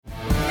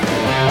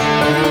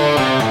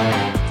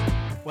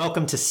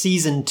welcome to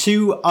Season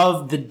 2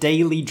 of the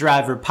Daily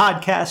Driver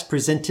Podcast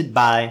presented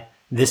by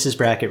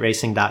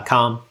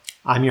thisisbracketracing.com.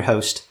 I'm your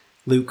host,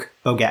 Luke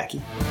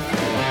Bogacki.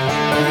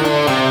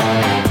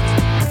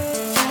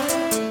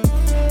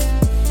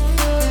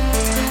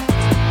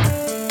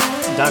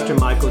 Dr.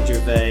 Michael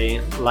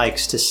Gervais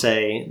likes to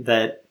say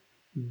that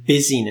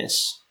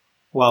busyness,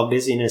 while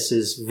busyness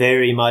is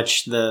very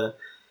much the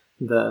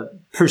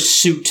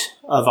pursuit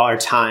of our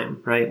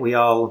time, right? We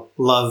all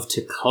love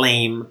to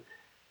claim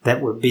that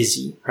we're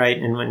busy, right?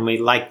 And when we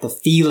like the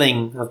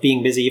feeling of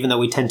being busy, even though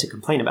we tend to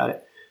complain about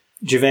it,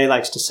 Gervais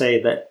likes to say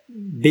that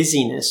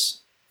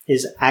busyness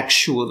is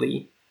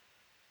actually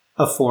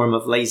a form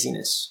of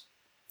laziness.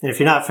 And if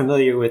you're not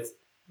familiar with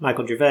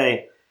Michael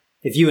Gervais,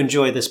 if you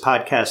enjoy this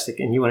podcast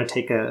and you want to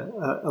take a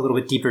little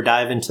bit deeper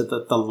dive into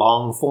the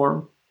long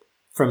form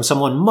from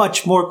someone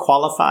much more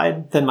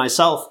qualified than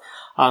myself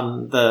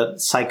on the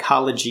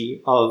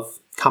psychology of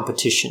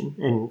competition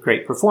and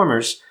great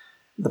performers,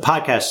 the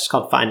podcast is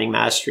called Finding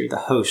Mastery. The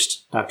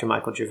host, Dr.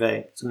 Michael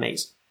Gervais, it's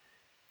amazing.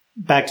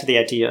 Back to the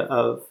idea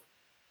of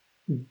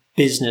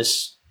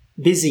busyness,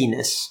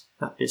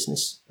 not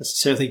business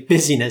necessarily,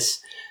 busyness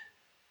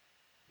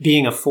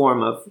being a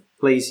form of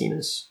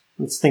laziness.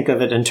 Let's think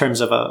of it in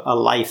terms of a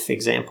life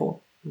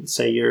example. Let's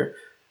say your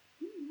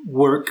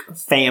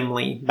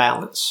work-family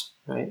balance,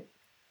 right?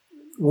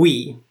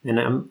 And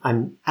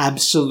I'm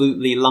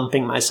absolutely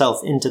lumping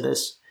myself into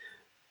this,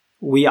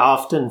 we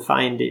often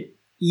find it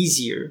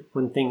easier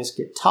when things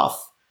get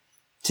tough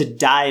to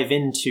dive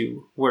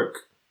into work,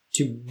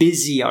 to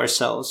busy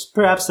ourselves.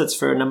 Perhaps that's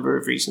for a number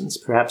of reasons.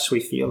 Perhaps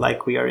we feel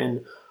like we are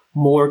in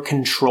more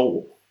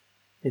control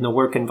in the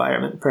work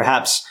environment.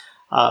 Perhaps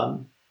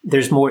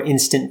there's more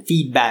instant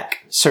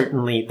feedback,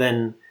 certainly,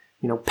 than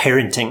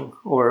parenting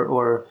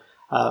or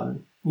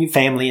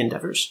family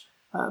endeavors.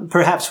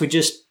 Perhaps we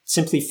just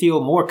simply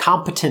feel more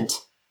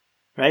competent,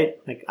 right?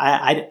 Like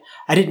I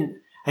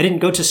didn't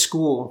go to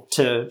school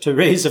to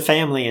raise a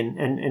family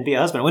and be a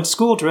husband. I went to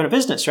school to run a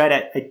business,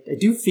 right? I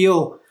do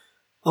feel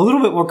a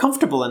little bit more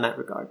comfortable in that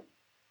regard.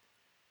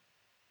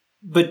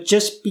 But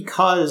just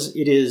because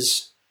it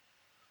is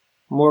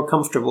more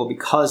comfortable,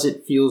 because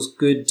it feels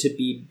good to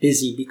be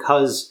busy,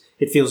 because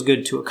it feels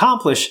good to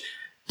accomplish,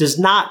 does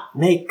not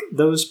make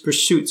those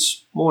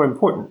pursuits more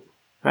important,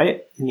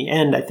 right? In the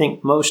end, I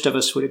think most of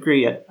us would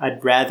agree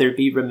I'd rather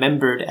be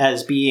remembered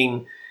as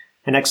being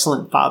an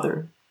excellent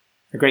father,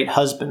 a great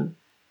husband,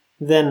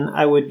 then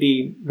I would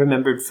be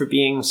remembered for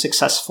being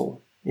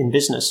successful in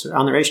business or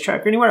on the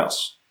racetrack or anywhere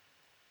else.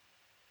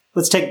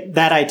 Let's take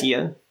that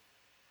idea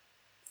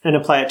and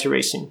apply it to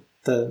racing.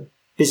 The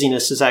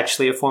busyness is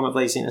actually a form of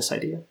laziness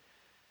idea.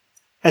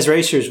 As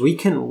racers, we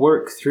can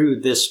work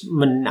through this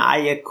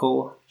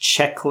maniacal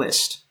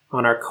checklist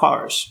on our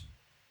cars.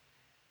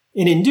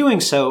 And in doing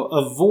so,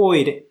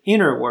 avoid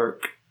inner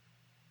work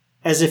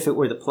as if it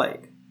were the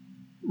plague.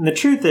 And the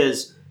truth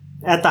is,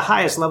 at the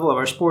highest level of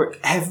our sport,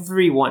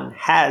 everyone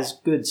has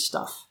good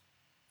stuff.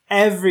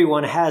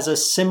 Everyone has a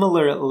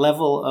similar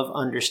level of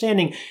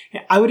understanding.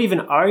 I would even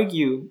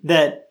argue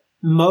that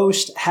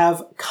most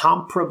have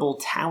comparable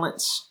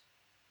talents.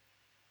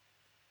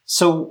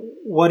 So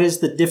what is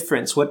the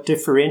difference? What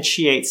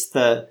differentiates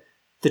the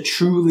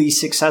truly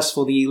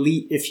successful, the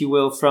elite, if you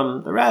will,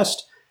 from the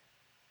rest?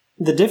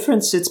 The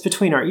difference, it's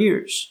between our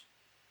ears.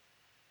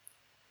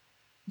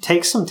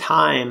 Take some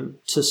time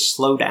to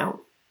slow down.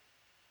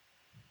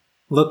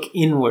 Look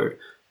inward.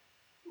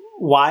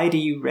 Why do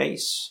you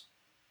race?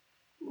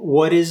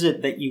 What is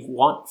it that you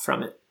want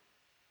from it?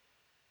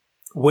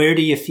 Where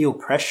do you feel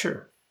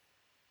pressure?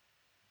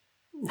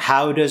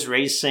 How does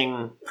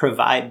racing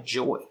provide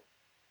joy?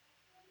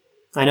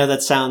 I know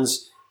that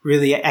sounds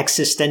really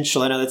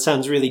existential. I know that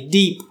sounds really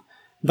deep.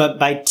 But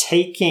by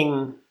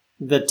taking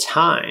the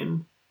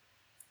time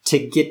to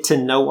get to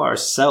know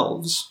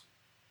ourselves,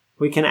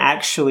 we can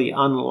actually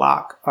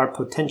unlock our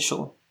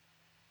potential.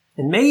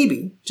 And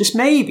maybe, just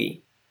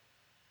maybe,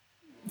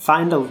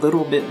 find a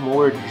little bit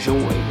more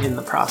joy in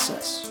the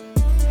process.